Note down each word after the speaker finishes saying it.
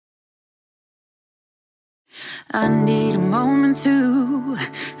I need a moment to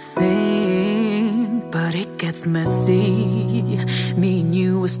think, but it gets messy. Me and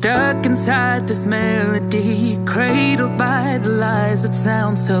you were stuck inside this melody, cradled by the lies that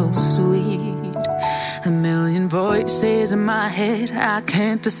sound so sweet. A million voices in my head I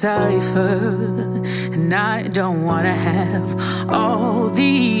can't decipher, and I don't wanna have all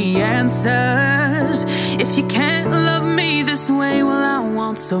the answers. If you can't love me this way, well, I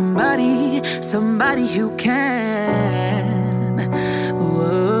want somebody, somebody who can.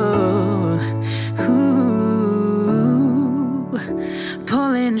 Whoa, ooh.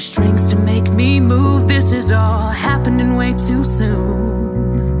 Pulling strings to make me move. This is all happening way too soon.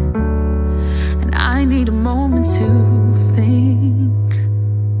 I need a moment to think.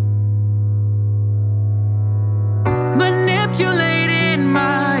 Manipulating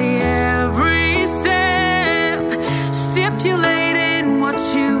my every step, stipulating what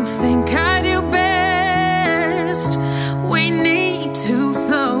you think I do best. We need to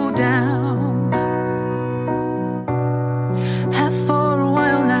slow down. Have for a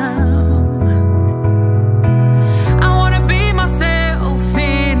while now. I wanna be myself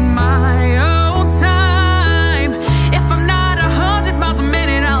in my own.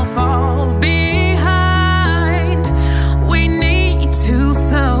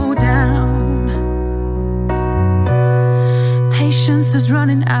 Patience is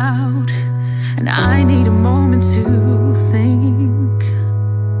running out, and I need a moment to think.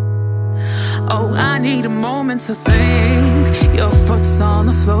 Oh, I need a moment to think. Your foot's on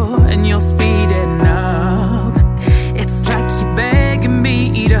the floor and you're speeding up. It's like you're begging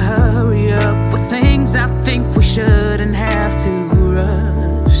me to hurry up with things I think we shouldn't have to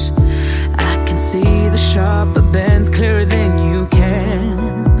rush. I can see the sharper bends clearer than you can,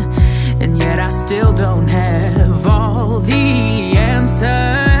 and yet I still don't have all the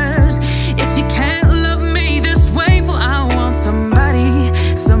answers. If you can't love me this way, well, I want somebody,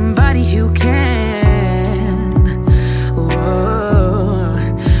 somebody who can. Whoa,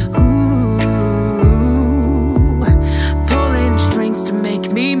 ooh. Pulling strings to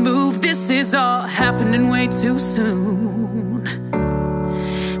make me move. This is all happening way too soon,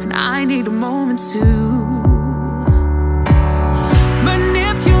 and I need a moment to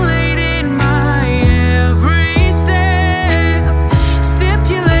manipulating my every step,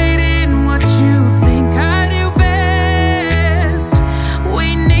 stipulating what you think I do best. We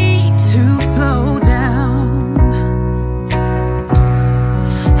need to slow down.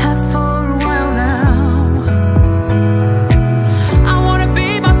 Have for a while now. I wanna be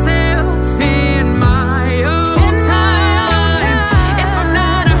myself in my own time. If I'm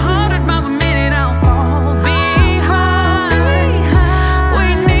not 100 miles a minute, I'll fall behind. We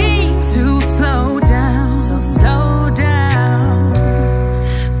need to slow down, so slow down.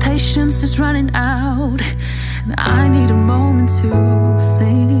 Patience is running out, and I need a moment to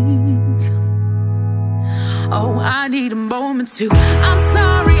think. Oh, I need a moment to. I'm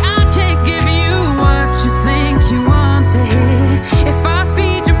sorry, I can't give you what you think you want.